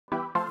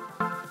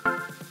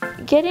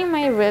Getting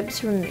my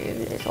ribs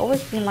removed has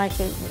always been like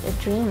a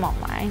dream of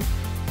mine.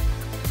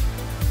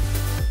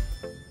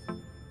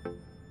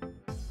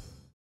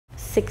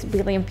 6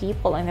 billion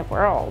people in the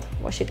world.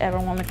 What should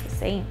everyone look the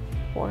same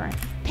for?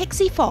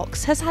 Pixee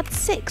Fox has had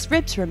 6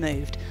 ribs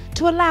removed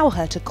to allow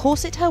her to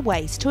corset her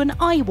waist to an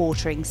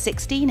eye-watering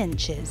 16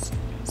 inches.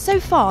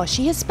 So far,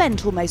 she has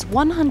spent almost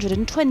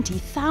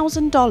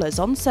 $120,000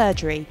 on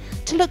surgery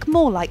to look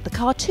more like the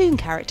cartoon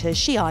characters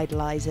she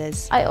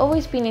idolises. I've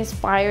always been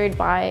inspired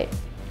by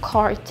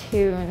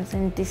cartoons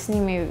and Disney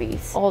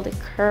movies. All the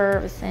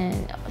curves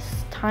and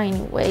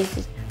tiny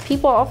waists.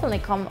 People often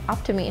come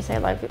up to me and say,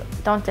 like,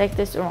 don't take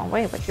this the wrong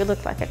way, but you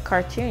look like a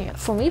cartoon.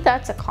 For me,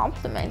 that's a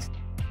compliment.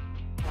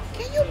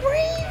 Can you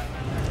breathe?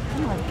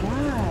 Oh my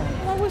God.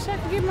 I wish I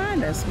could get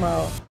mine that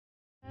small.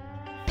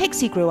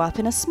 Pixee grew up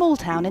in a small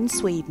town in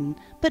Sweden,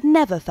 but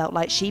never felt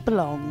like she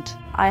belonged.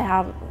 I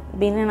have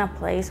been in a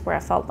place where I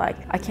felt like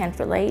I can't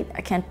relate, I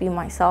can't be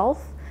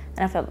myself,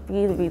 and I felt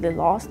really, really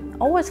lost. I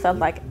always felt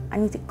like I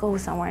need to go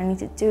somewhere, I need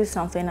to do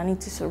something, I need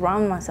to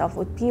surround myself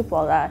with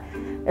people that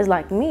is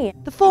like me.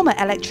 The former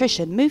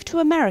electrician moved to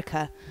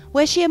America,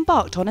 where she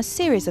embarked on a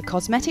series of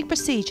cosmetic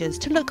procedures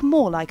to look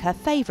more like her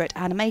favourite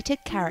animated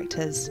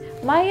characters.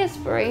 My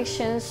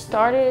inspiration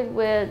started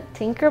with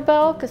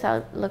Tinkerbell, because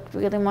I looked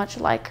really much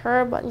like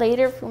her, but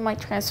later through my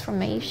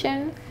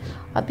transformation,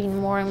 I've been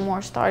more and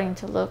more starting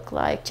to look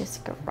like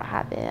Jessica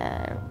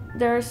Rabbit.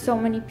 There are so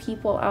many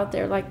people out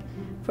there, like,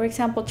 for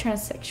example,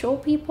 transsexual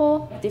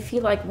people. They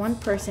feel like one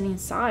person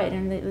inside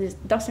and it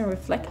doesn't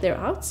reflect their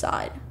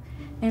outside.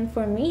 And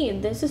for me,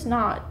 this is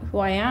not who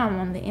I am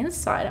on the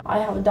inside. I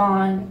have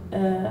done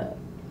a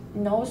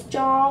nose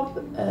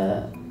job,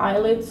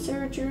 eyelid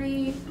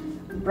surgery,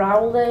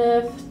 brow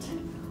lift.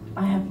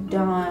 I have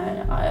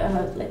done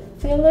lip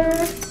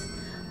fillers.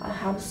 I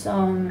have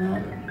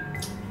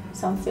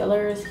some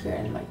fillers here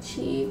in my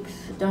cheeks.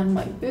 I've done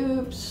my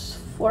boobs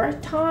 4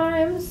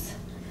 times.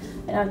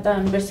 And I've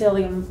done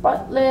Brazilian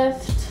butt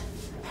lift,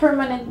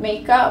 permanent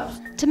makeup.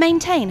 To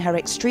maintain her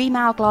extreme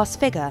hourglass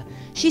figure,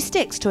 she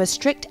sticks to a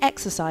strict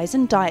exercise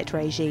and diet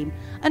regime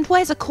and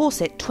wears a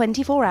corset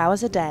 24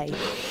 hours a day.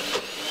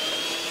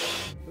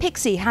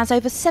 Pixee has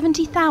over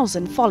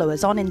 70,000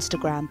 followers on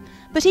Instagram,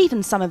 but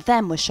even some of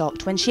them were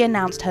shocked when she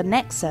announced her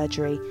neck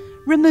surgery,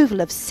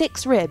 removal of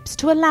 6 ribs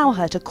to allow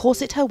her to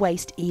corset her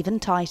waist even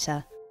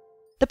tighter.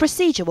 The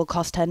procedure will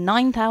cost her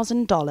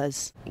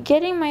 $9,000.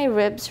 Getting my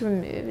ribs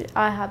removed,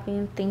 I have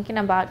been thinking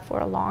about for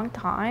a long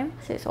time.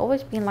 It's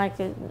always been like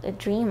a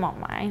dream of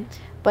mine,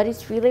 but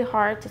it's really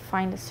hard to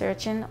find a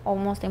surgeon,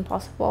 almost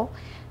impossible.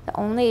 The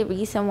only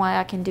reason why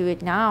I can do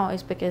it now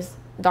is because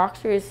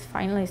doctors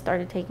finally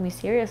started taking me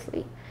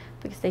seriously,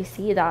 because they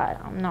see that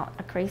I'm not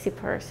a crazy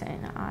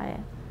person.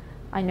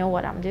 I know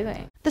what I'm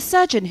doing. The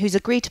surgeon who's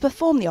agreed to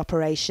perform the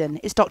operation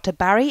is Dr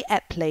Barry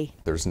Eppley.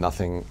 There's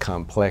nothing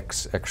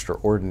complex,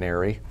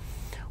 extraordinary,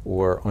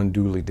 or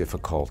unduly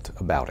difficult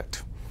about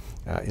it.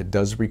 It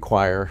does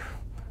require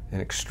an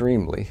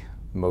extremely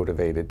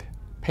motivated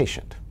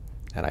patient,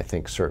 and I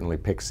think certainly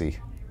Pixee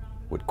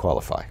would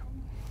qualify.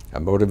 A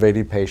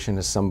motivated patient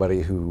is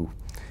somebody who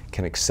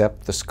can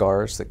accept the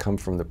scars that come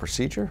from the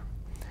procedure,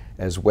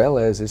 as well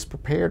as is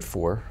prepared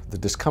for the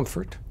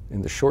discomfort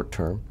in the short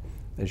term,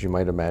 as you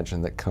might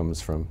imagine, that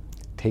comes from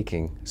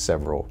taking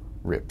several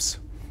ribs.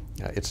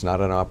 It's not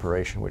an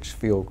operation which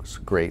feels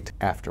great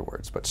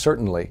afterwards, but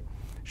certainly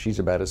she's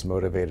about as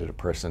motivated a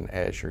person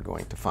as you're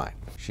going to find.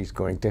 She's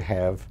going to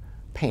have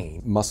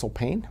pain, muscle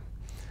pain.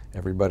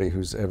 Everybody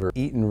who's ever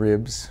eaten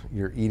ribs,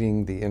 you're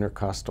eating the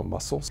intercostal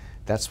muscles.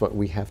 That's what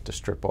we have to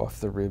strip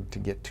off the rib to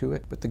get to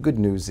it. But the good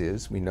news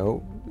is we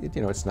know,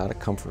 it's not a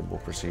comfortable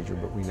procedure,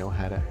 but we know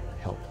how to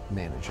help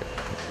manage it.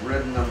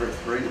 Rib number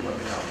 3, let me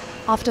know.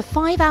 After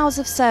 5 hours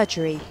of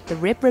surgery, the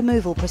rib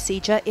removal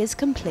procedure is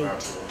complete.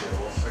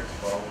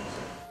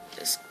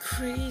 It's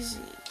crazy.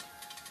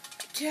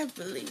 I can't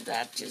believe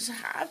that just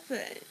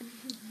happened.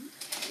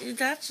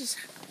 That just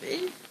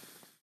happened.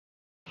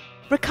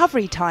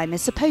 Recovery time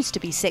is supposed to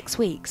be 6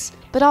 weeks,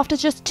 but after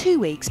just 2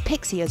 weeks,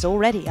 Pixee is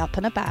already up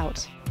and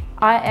about.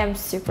 I am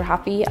super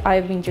happy.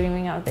 I've been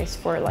dreaming of this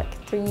for like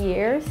 3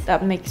 years.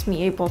 That makes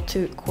me able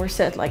to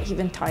corset like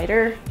even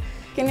tighter.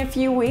 In a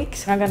few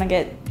weeks, I'm gonna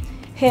get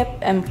hip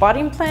and butt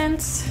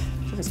implants,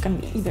 so it's gonna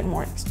be even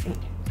more extreme.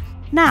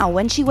 Now,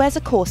 when she wears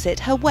a corset,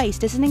 her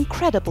waist is an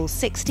incredible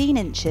 16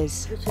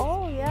 inches.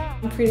 Oh yeah.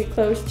 I'm pretty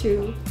close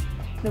to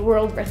the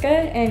world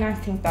record, and I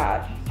think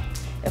that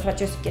if I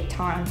just get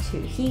time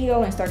to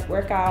heal and start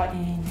workout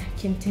and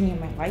continue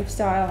my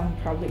lifestyle, I'm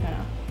probably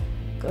gonna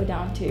go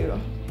down to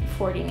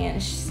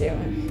 14-inch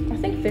soon. I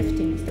think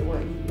 15 is the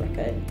world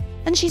record.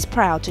 And she's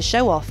proud to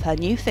show off her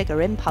new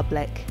figure in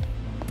public.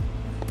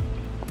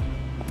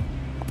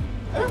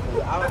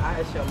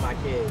 I show my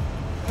kids.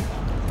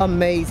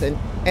 Amazing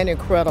and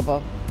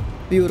incredible,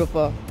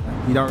 beautiful.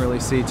 You don't really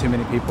see too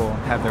many people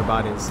have their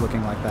bodies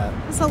looking like that.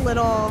 It's a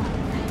little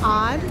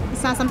odd.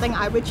 It's not something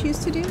I would choose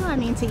to do. I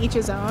mean, to each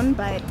his own,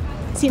 but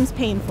it seems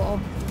painful.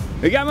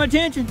 It got my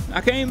attention.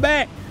 I came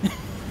back.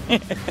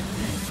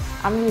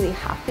 I'm really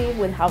happy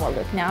with how I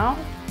look now.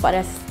 but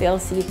I still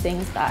see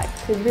things that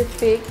could be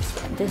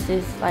fixed. This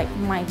is like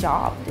my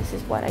job. This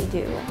is what I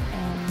do,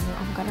 and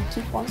I'm gonna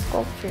keep on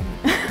sculpting.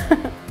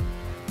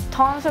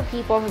 Tons of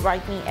people who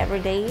write me every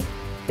day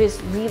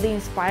who's really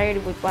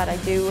inspired with what I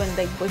do, and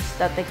they wish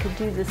that they could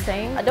do the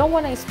same. I don't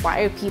want to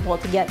inspire people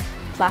to get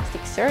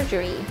plastic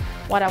surgery.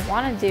 What I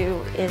want to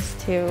do is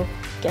to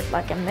get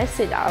like a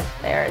message out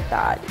there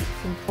that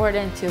it's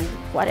important to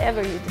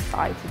whatever you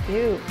decide to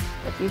do,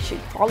 that you should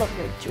follow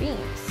your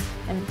dreams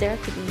and dare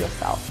to be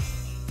yourself.